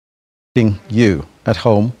You at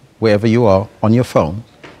home, wherever you are, on your phone,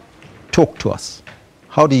 talk to us.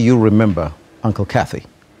 How do you remember Uncle Kathy?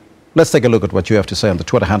 Let's take a look at what you have to say on the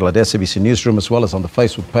Twitter handle at SABC Newsroom, as well as on the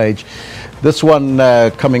Facebook page. This one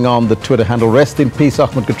coming on the Twitter handle, rest in peace,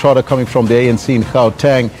 Ahmed Kathrada, coming from the ANC in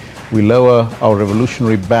Houghton. We lower our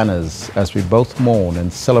revolutionary banners as we both mourn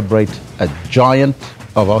and celebrate a giant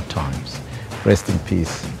of our times. Rest in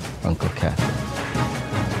peace, Uncle Kathy.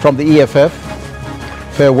 From the EFF,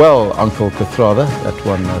 farewell, Uncle Kathrada. That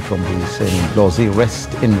one from the same Lozi,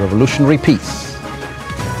 rest in revolutionary peace.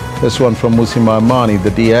 This one from Musima Amani,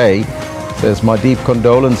 the DA, says, my deep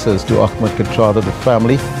condolences to Ahmed Kathrada, the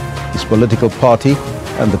family, his political party,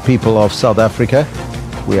 and the people of South Africa.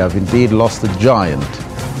 We have indeed lost a giant.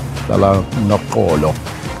 Lala Nokolo.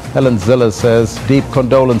 Helen Ziller says, deep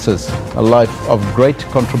condolences, a life of great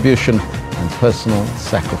contribution and personal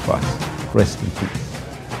sacrifice. Rest in peace.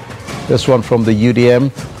 This one from the UDM.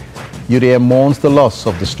 UDM mourns the loss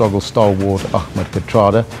of the struggle stalwart Ahmed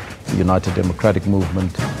Kathrada. The United Democratic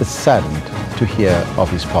Movement is saddened to hear of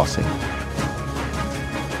his passing.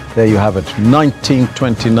 There you have it,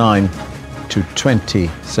 1929 to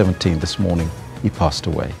 2017 this morning. He passed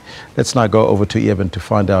away. Let's now go over to Eben to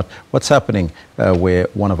find out what's happening where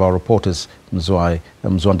one of our reporters, Mzwandile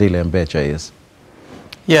Mbeje, is.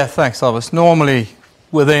 Yeah, thanks, Elvis. Normally,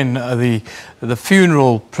 within the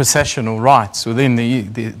funeral processional rites within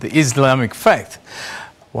the Islamic faith,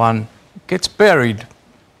 one gets buried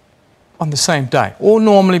on the same day, or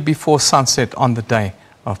normally before sunset on the day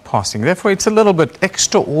of passing. Therefore, it's a little bit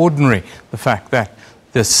extraordinary, the fact that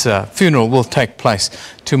this funeral will take place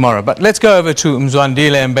tomorrow. But let's go over to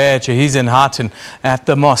Mzwandile Mbeje. He's in Houghton at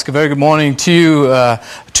the mosque. A very good morning to you,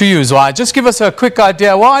 Zwai. Just give us a quick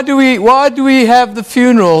idea. Why do we have the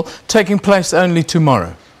funeral taking place only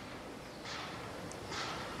tomorrow?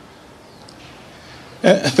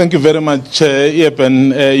 Thank you very much, Eben.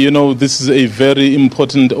 You know, this is a very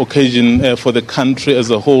important occasion for the country as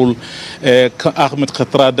a whole. Ahmed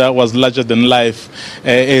Kathrada was larger than life,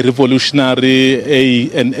 a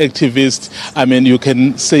revolutionary, an activist. I mean, you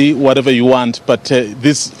can say whatever you want, but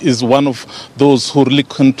this is one of those who really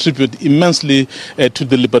contribute immensely to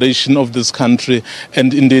the liberation of this country.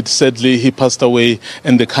 And indeed, sadly, he passed away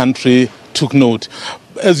and the country took note.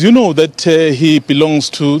 As you know, that he belongs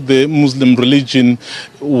to the Muslim religion.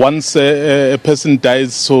 Once a person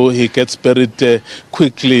dies, so he gets buried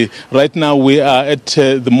quickly. Right now we are at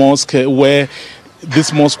the mosque, where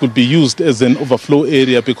this mosque will be used as an overflow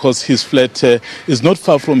area because his flat is not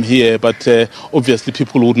far from here, but obviously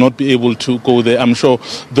people would not be able to go there. I'm sure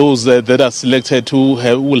those that are selected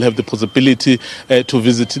will have the possibility to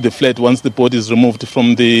visit the flat once the body is removed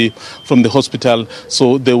from the hospital,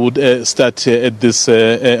 so they would start at this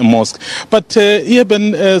mosque. But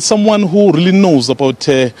Eben, someone who really knows about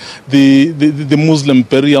the Muslim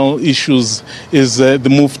burial issues is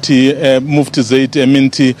the Mufti Zaid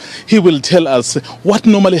Minti. He will tell us what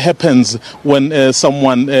normally happens when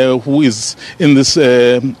someone who is in this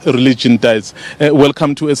religion dies.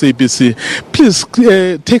 Welcome to SABC. Please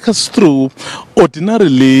take us through,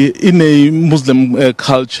 ordinarily in a Muslim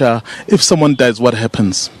culture, if someone dies, what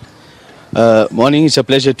happens? Morning, it's a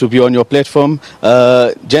pleasure to be on your platform.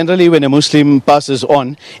 Generally, when a Muslim passes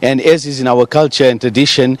on, and as is in our culture and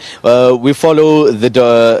tradition, we follow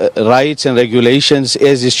the rights and regulations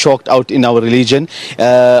as is chalked out in our religion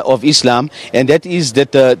of Islam, and that is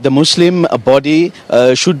that the Muslim body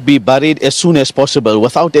should be buried as soon as possible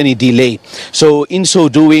without any delay. So in so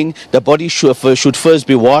doing, the body should first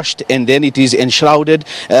be washed, and then it is enshrouded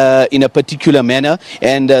in a particular manner,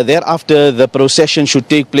 and thereafter the procession should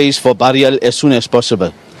take place for burial as soon as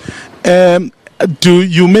possible. Do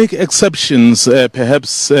you make exceptions,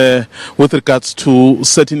 perhaps, with regards to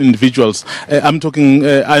certain individuals? I'm talking,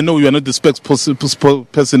 I know you are not the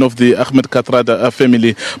spokesperson of the Ahmed Kathrada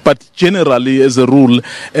family, but generally, as a rule,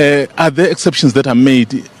 are there exceptions that are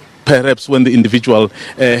made, perhaps, when the individual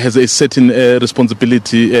has a certain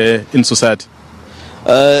responsibility in society?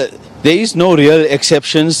 There is no real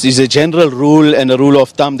exceptions. There's a general rule and a rule of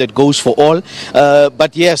thumb that goes for all.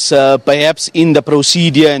 But yes, perhaps in the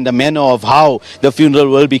procedure and the manner of how the funeral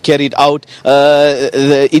will be carried out,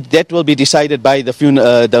 that will be decided by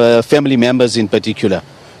the family members in particular.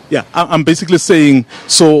 Yeah, I'm basically saying,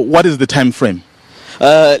 so what is the time frame?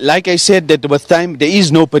 Like I said, that with time, there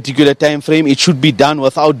is no particular time frame. It should be done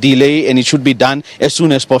without delay, and it should be done as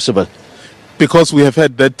soon as possible. Because we have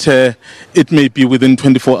heard that it may be within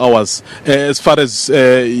 24 hours. As far as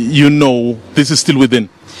you know, this is still within.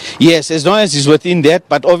 Yes, as long as it's within that,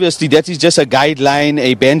 but obviously that is just a guideline,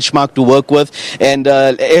 a benchmark to work with. And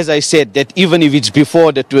as I said, that even if it's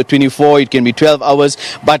before the 24, it can be 12 hours,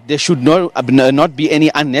 but there should not be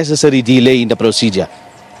any unnecessary delay in the procedure.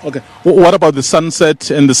 Okay. What about the sunset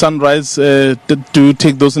and the sunrise? Do you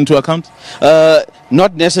take those into account?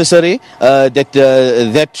 Not necessary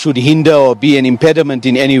that should hinder or be an impediment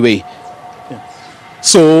in any way.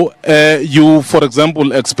 So you, for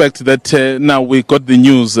example, expect that now we got the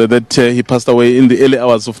news that he passed away in the early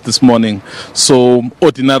hours of this morning. So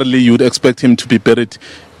ordinarily you would expect him to be buried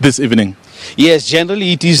this evening. Yes,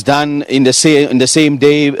 generally it is done in the same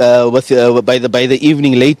day by the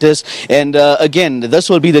evening latest, and again this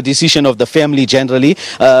will be the decision of the family generally.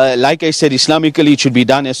 Like I said, Islamically it should be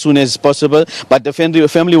done as soon as possible, but the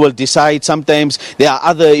family will decide. Sometimes there are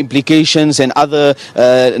other implications and other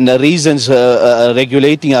reasons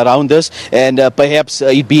regulating around this, and perhaps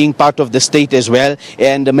it being part of the state as well,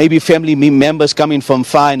 and maybe family members coming from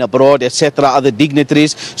far and abroad, etc., other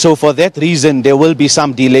dignitaries. So for that reason there will be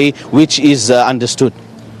some delay, which is understood.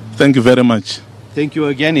 Thank you very much. Thank you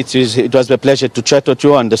again. It was a pleasure to chat with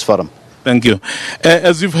you on this forum. Thank you.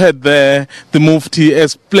 As you've heard the Mufti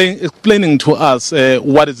explaining to us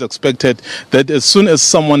what is expected, that as soon as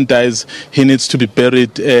someone dies, he needs to be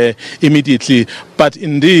buried immediately. But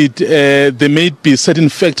indeed, there may be certain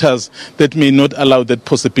factors that may not allow that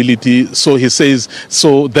possibility. So he says,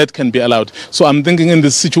 so that can be allowed. So I'm thinking in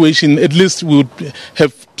this situation, at least we would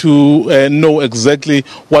have to know exactly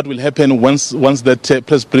what will happen once that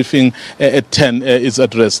press briefing at 10 is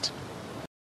addressed.